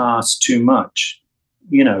your cast too much,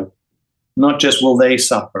 not just will they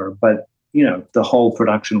suffer, but the whole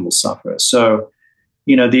production will suffer. So,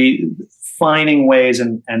 the finding ways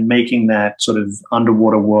and making that sort of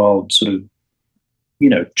underwater world sort of,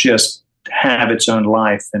 just have its own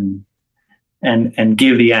life and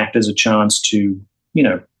give the actors a chance to,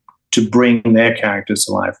 to bring their characters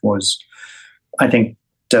to life was, I think,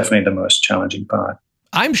 definitely the most challenging part.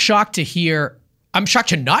 I'm shocked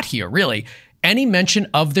to not hear really any mention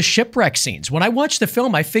of the shipwreck scenes. When I watched the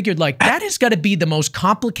film, I figured that has got to be the most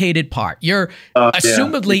complicated part. You're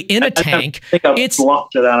assumedly in a tank. I think I've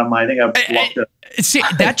blocked it out of my, I think I've blocked it. See,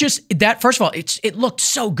 first of all, it looked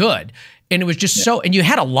so good. And it was just and you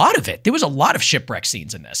had a lot of it. There was a lot of shipwreck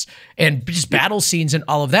scenes in this and just battle scenes and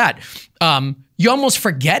all of that. You almost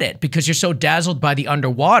forget it because you're so dazzled by the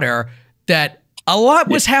underwater that a lot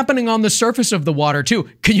was happening on the surface of the water too.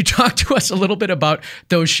 Can you talk to us a little bit about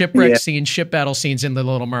those shipwreck scenes, ship battle scenes in The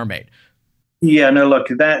Little Mermaid? Yeah, no, look,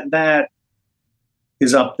 that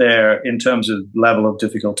is up there in terms of level of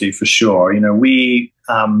difficulty for sure. We,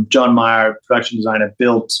 John Meyer, production designer,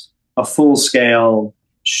 built a full-scale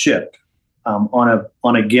ship on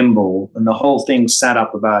a gimbal, and the whole thing sat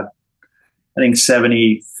up about, I think,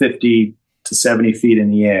 50 to 70 feet in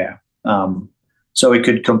the air. So it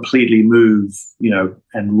could completely move,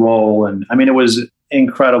 and roll. And I mean, it was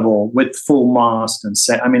incredible with full mast and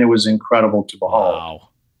set. I mean, it was incredible to behold. Wow.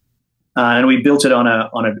 And we built it on an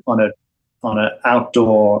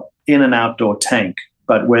outdoor tank,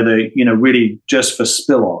 but where really just for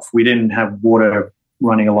spill off. We didn't have water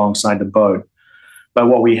running alongside the boat. But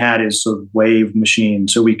what we had is sort of wave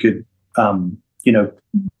machines, so we could,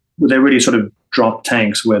 they really sort of drop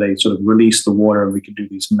tanks where they sort of release the water, and we could do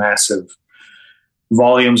these massive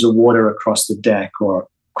volumes of water across the deck or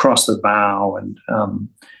across the bow,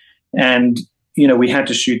 and we had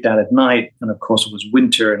to shoot that at night, and of course it was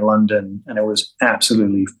winter in London, and it was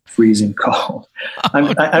absolutely freezing cold.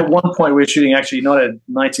 At one point, we were shooting actually not a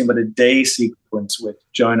night scene, but a day sequence with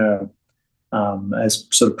Jonah. As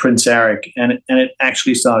sort of Prince Eric, and it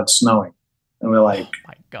actually started snowing, and we're like, "Oh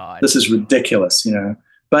my God, this is ridiculous,"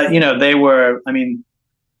 But they were, I mean,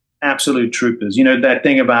 absolute troopers. That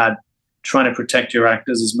thing about trying to protect your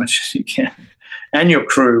actors as much as you can, and your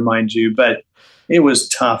crew, mind you. But it was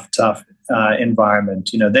tough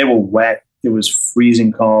environment. They were wet. It was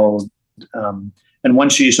freezing cold. And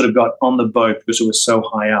once you sort of got on the boat, because it was so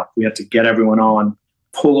high up, we had to get everyone on,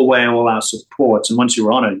 pull away all our supports. And once you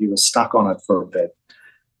were on it, you were stuck on it for a bit.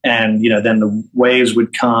 And, then the waves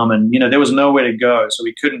would come and, there was nowhere to go. So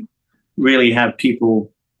we couldn't really have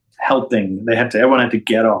people helping. Everyone had to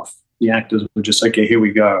get off. The actors were just, okay, here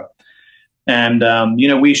we go. And,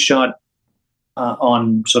 we shot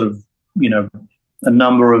on sort of, a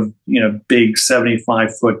number of, big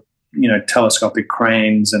 75-foot, telescopic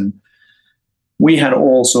cranes. And we had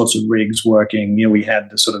all sorts of rigs working. We had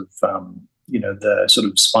the sort of, the sort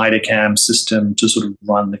of spider cam system to sort of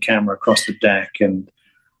run the camera across the deck. And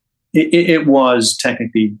it was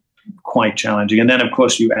technically quite challenging. And then, of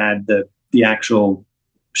course, you add the actual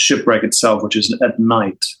shipwreck itself, which is at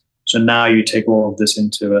night. So now you take all of this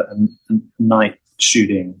into a night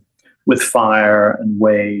shooting with fire and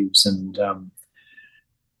waves. And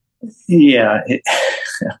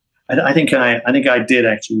I think I did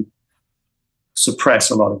actually suppress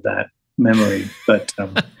a lot of that memory, but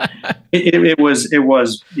it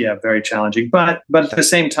was very challenging. But at the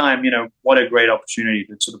same time, what a great opportunity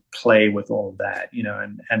to sort of play with all of that,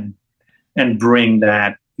 and bring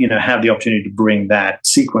that, have the opportunity to bring that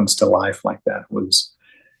sequence to life like that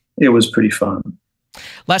it was pretty fun.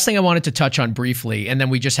 Last thing I wanted to touch on briefly, and then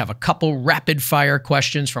we just have a couple rapid fire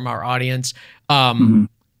questions from our audience.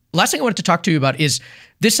 Last thing I wanted to talk to you about is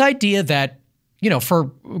this idea that,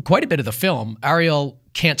 for quite a bit of the film, Ariel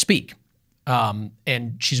can't speak,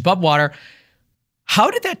 and she's above water.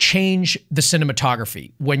 How did that change the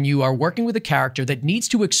cinematography when you are working with a character that needs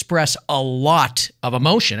to express a lot of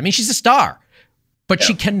emotion? I mean, she's a star, but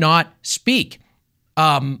she cannot speak.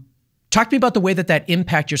 Talk to me about the way that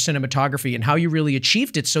impacted your cinematography and how you really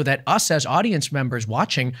achieved it so that us as audience members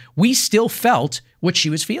watching, we still felt what she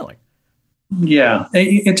was feeling. Yeah,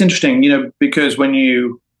 it's interesting, because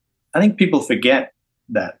I think people forget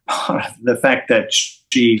that part, the fact that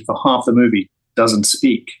she, for half the movie, doesn't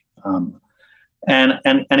speak. And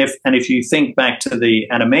if you think back to the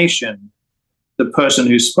animation, the person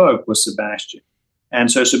who spoke was Sebastian.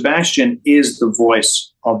 And so Sebastian is the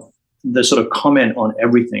voice of the sort of comment on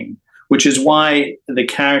everything, which is why the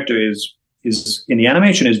character is in the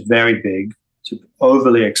animation is very big, sort of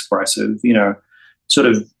overly expressive, sort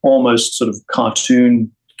of almost sort of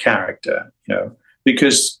cartoon character,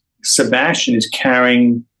 because Sebastian is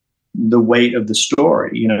carrying the weight of the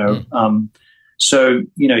story, so,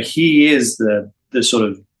 he is the sort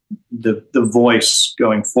of the voice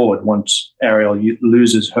going forward once Ariel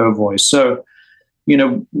loses her voice. So,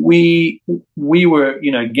 we were,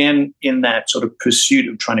 again, in that sort of pursuit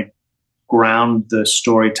of trying to ground the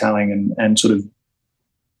storytelling and sort of,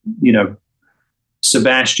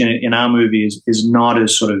 Sebastian in our movie is not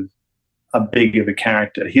as sort of a big of a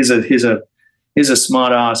character. He's a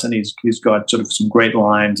smart ass, and he's got sort of some great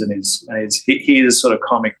lines, and he is sort of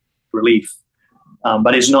comic relief,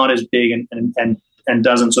 but he's not as big and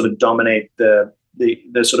doesn't sort of dominate the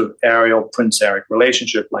sort of Ariel Prince Eric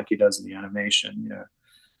relationship like he does in the animation.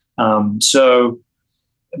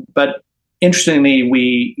 But interestingly,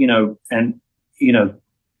 we and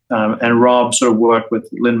Rob sort of worked with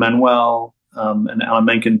Lin-Manuel and Alan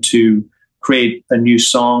Menken to create a new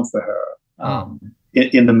song for her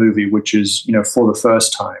in the movie, which is, For the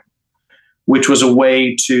First Time, which was a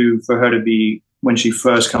way for her to be, when she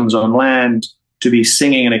first comes on land, to be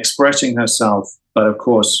singing and expressing herself, but of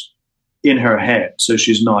course in her head. So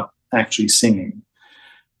she's not actually singing.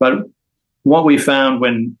 But what we found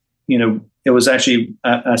when, it was actually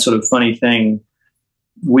a sort of funny thing.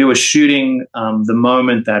 We were shooting the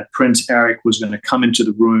moment that Prince Eric was going to come into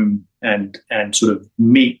the room and sort of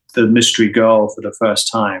meet the mystery girl for the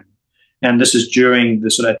first time. And this is during the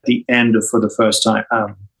sort of at the end of For the First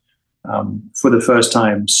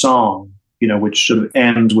Time song, which sort of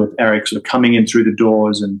ends with Eric sort of coming in through the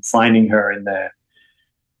doors and finding her in there.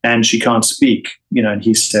 And she can't speak, and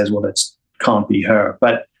he says, well, that can't be her.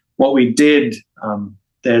 But what we did,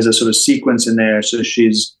 there's a sort of sequence in there. So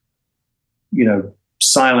she's,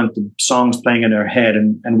 silent, the song's playing in her head.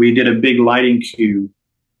 And we did a big lighting cue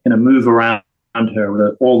and a move around her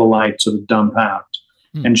with all the lights sort of dump out.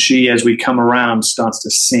 And she, as we come around, starts to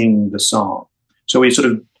sing the song. So we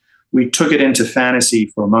took it into fantasy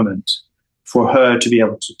for a moment for her to be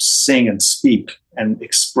able to sing and speak and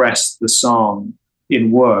express the song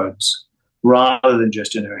in words rather than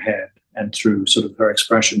just in her head and through sort of her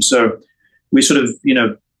expression. So we sort of,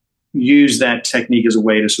 use that technique as a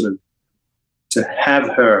way to sort of to have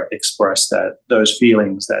her express those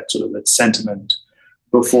feelings, that sort of that sentiment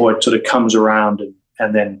before it sort of comes around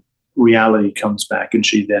and then reality comes back and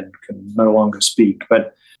she then can no longer speak.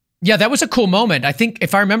 But yeah, that was a cool moment. I think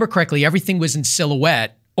if I remember correctly, everything was in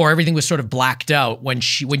silhouette, or everything was sort of blacked out when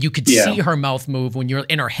you could see her mouth move when you're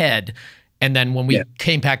in her head, and then when we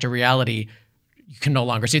came back to reality, you can no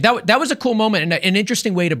longer see. That was a cool moment and an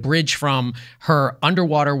interesting way to bridge from her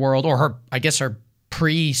underwater world, or her, I guess, her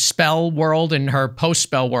pre-spell world and her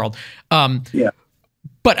post-spell world.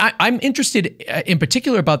 But I'm interested in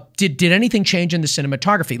particular about, did anything change in the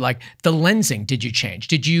cinematography? Like the lensing, did you change?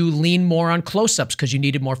 Did you lean more on close-ups because you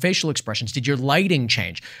needed more facial expressions? Did your lighting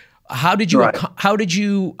change? How did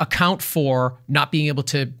you account for not being able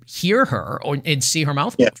to hear her and see her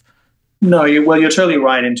mouth move? No, you're totally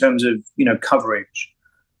right in terms of, coverage,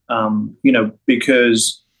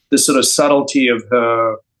 because the sort of subtlety of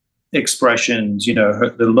her expressions,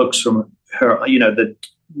 the looks from her,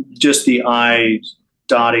 just the eyes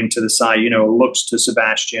darting to the side, looks to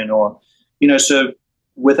Sebastian, or, so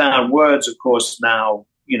without words, of course, now,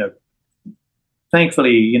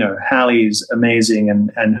 thankfully, Hallie's amazing,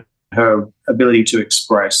 and her ability to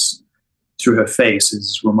express through her face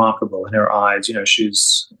is remarkable, and her eyes,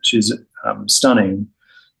 she's stunning.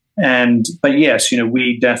 But yes,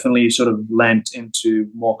 we definitely sort of lent into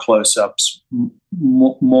more close-ups,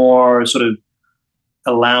 more sort of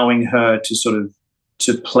allowing her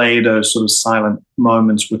to play those sort of silent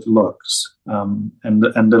moments with looks, and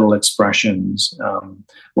little expressions,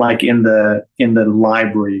 like in the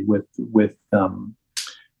library with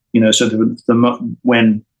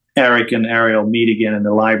when Eric and Ariel meet again in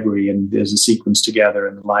the library, and there's a sequence together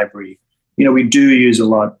in the library, we do use a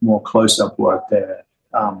lot more close-up work there.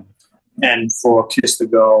 And for Kiss the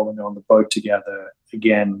Girl, on the boat together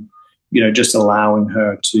again, just allowing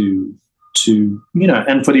her to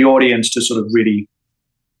and for the audience to sort of really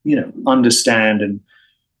understand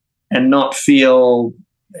and not feel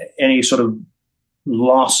any sort of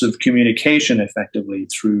loss of communication effectively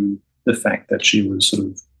through the fact that she was sort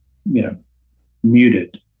of,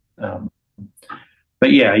 muted.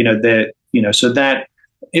 But yeah, so that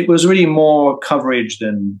it was really more coverage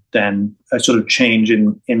than a sort of change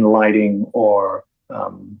in lighting or,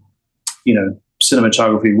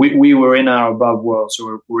 cinematography. We were in our above world,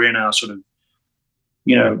 so we're in our sort of,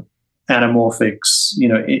 anamorphics,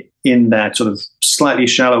 in that sort of slightly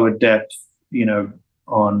shallower depth,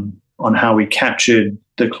 on how we captured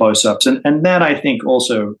the close-ups. And that, I think,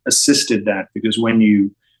 also assisted that, because when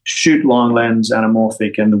you shoot long lens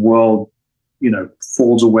anamorphic and the world,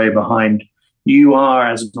 falls away behind, you are,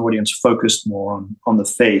 as an audience, focused more on the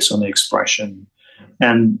face, on the expression.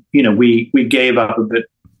 And, we gave up a bit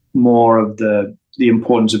more of the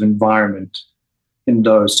importance of environment in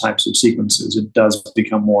those types of sequences. It does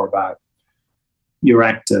become more about your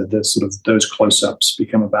actor. The sort of those close-ups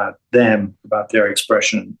become about them, about their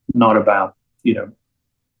expression, not about,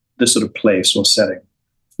 the sort of place or setting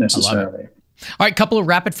necessarily. All right, couple of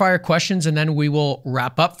rapid fire questions and then we will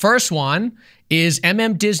wrap up. First one is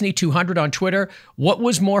Disney200 on Twitter. What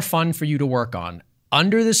was more fun for you to work on,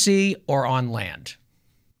 under the sea or on land?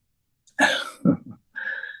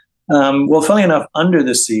 Well, funny enough, Under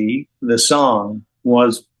the Sea, the song,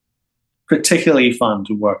 was particularly fun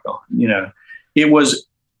to work on. It was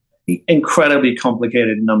incredibly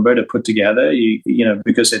complicated number to put together,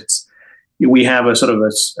 because we have a sort of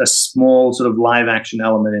a small sort of live action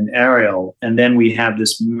element in Ariel, and then we have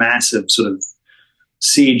this massive sort of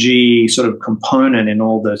CG sort of component in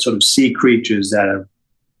all the sort of sea creatures that have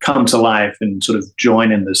come to life and sort of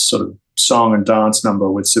join in this sort of song and dance number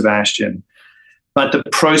with Sebastian. But the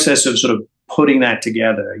process of sort of putting that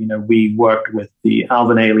together, we worked with the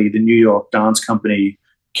Alvin Ailey, the New York dance company,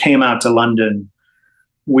 came out to London.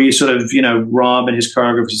 We sort of, Rob and his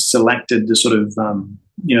choreographers selected the sort of,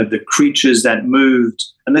 the creatures that moved.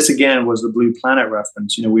 And this, again, was the Blue Planet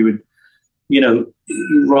reference. We would,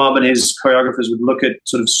 Rob and his choreographers would look at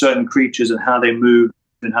sort of certain creatures and how they moved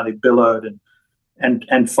and how they billowed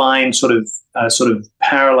and find sort of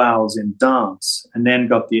parallels in dance. And then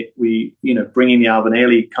bringing the Alvin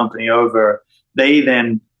Ailey company over, they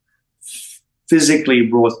then physically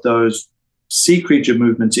brought those sea creature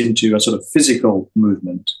movements into a sort of physical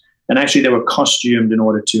movement. And actually they were costumed in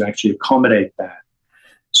order to actually accommodate that.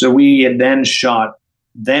 So we had then shot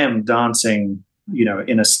them dancing,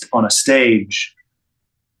 on a stage,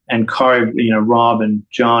 and Rob and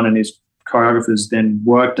John and his choreographers then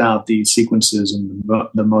worked out these sequences and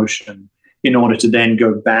the motion in order to then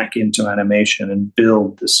go back into animation and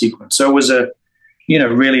build the sequence. So it was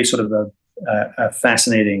really sort of a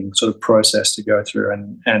fascinating sort of process to go through,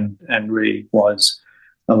 and really was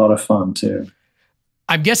a lot of fun too.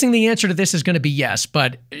 I'm guessing the answer to this is going to be yes,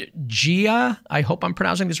 but Gia, I hope I'm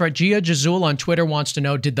pronouncing this right, Gia Jazul on Twitter wants to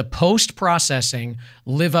know, did the post-processing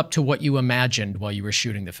live up to what you imagined while you were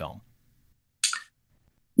shooting the film?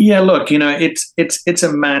 Yeah, look, it's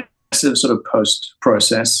a massive sort of post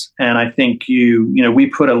process, and I think we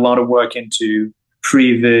put a lot of work into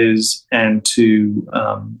previs and to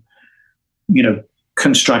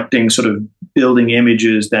constructing sort of building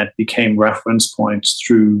images that became reference points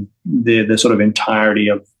through the sort of entirety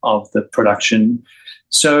of the production.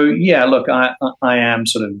 So yeah, look, I am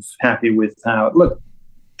sort of happy with how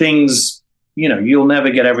things. You'll never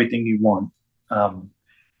get everything you want.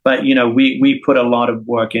 But we put a lot of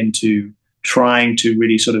work into trying to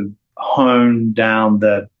really sort of hone down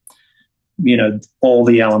all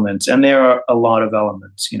the elements, and there are a lot of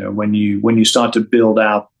elements. When you start to build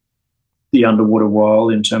out the underwater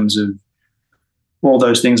world in terms of all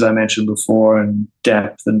those things I mentioned before, and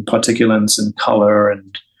depth and particulates and color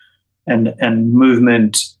and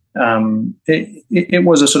movement. It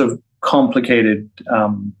was a sort of complicated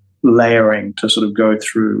layering to sort of go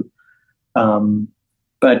through.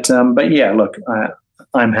 But yeah, look,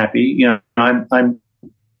 I'm happy. Am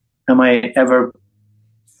I ever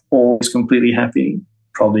always completely happy?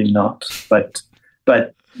 Probably not. But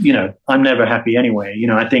I'm never happy anyway.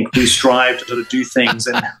 I think we strive to sort of do things.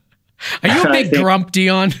 And are you a big grump,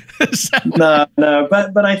 Dion? No.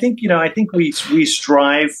 But I think we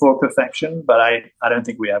strive for perfection, but I don't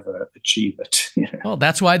think we ever achieve it. Well,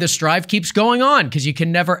 that's why the strive keeps going on, because you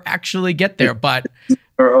can never actually get there. But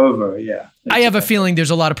over, yeah. I have a feeling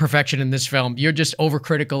there's a lot of perfection in this film. You're just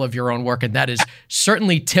overcritical of your own work, and that is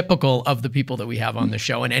certainly typical of the people that we have on the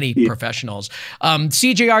show and any professionals.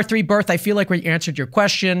 CJR3 Birth, I feel like we answered your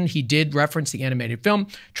question. He did reference the animated film.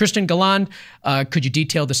 Tristan Galland, could you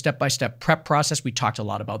detail the step-by-step prep process? We talked a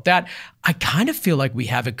lot about that. I kind of feel like we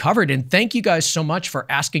have it covered, and thank you guys so much for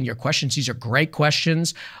asking your questions. These are great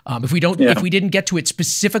questions. If we didn't get to it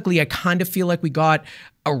specifically, I kind of feel like we got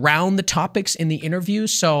around the topics in the interview.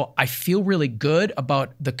 So I feel really good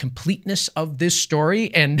about the completeness of this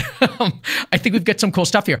story. And I think we've got some cool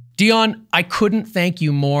stuff here. Dion, I couldn't thank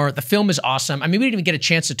you more. The film is awesome. I mean, we didn't even get a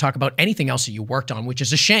chance to talk about anything else that you worked on, which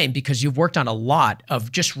is a shame because you've worked on a lot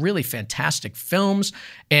of just really fantastic films.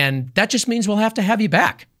 And that just means we'll have to have you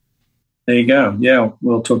back. There you go. Yeah,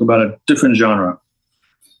 we'll talk about a different genre.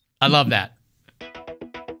 I love that.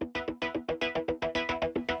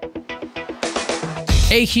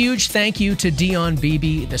 A huge thank you to Dion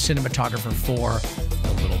Beebe, the cinematographer for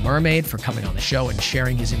The Little Mermaid, for coming on the show and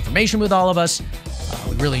sharing his information with all of us.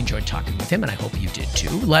 We really enjoyed talking with him, and I hope you did too.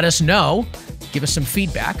 Let us know. Give us some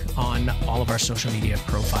feedback on all of our social media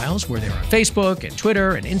profiles. We're there on Facebook and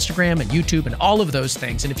Twitter and Instagram and YouTube and all of those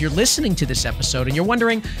things. And if you're listening to this episode and you're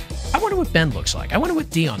wondering, I wonder what Ben looks like. I wonder what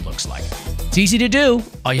Dion looks like. It's easy to do.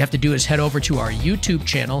 All you have to do is head over to our YouTube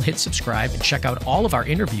channel, hit subscribe, and check out all of our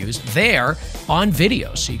interviews there on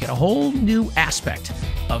video. So you get a whole new aspect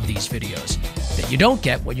of these videos that you don't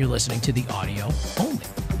get when you're listening to the audio only.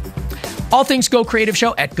 All things Go Creative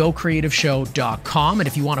Show at gocreativeshow.com. And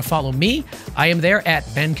if you want to follow me, I am there at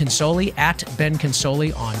Ben Consoli,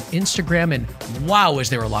 on Instagram. And wow, is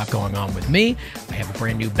there a lot going on with me. I have a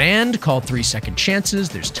brand new band called 3 Second Chances.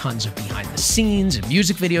 There's tons of behind the scenes and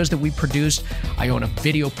music videos that we produced. I own a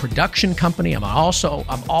video production company. I'm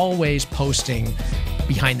always posting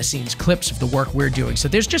behind the scenes clips of the work we're doing. So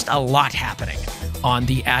there's just a lot happening on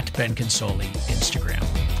the @Ben Consoli Instagram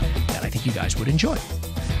that I think you guys would enjoy.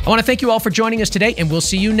 I want to thank you all for joining us today, and we'll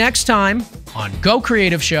see you next time on Go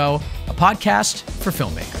Creative Show, a podcast for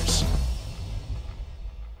filmmakers.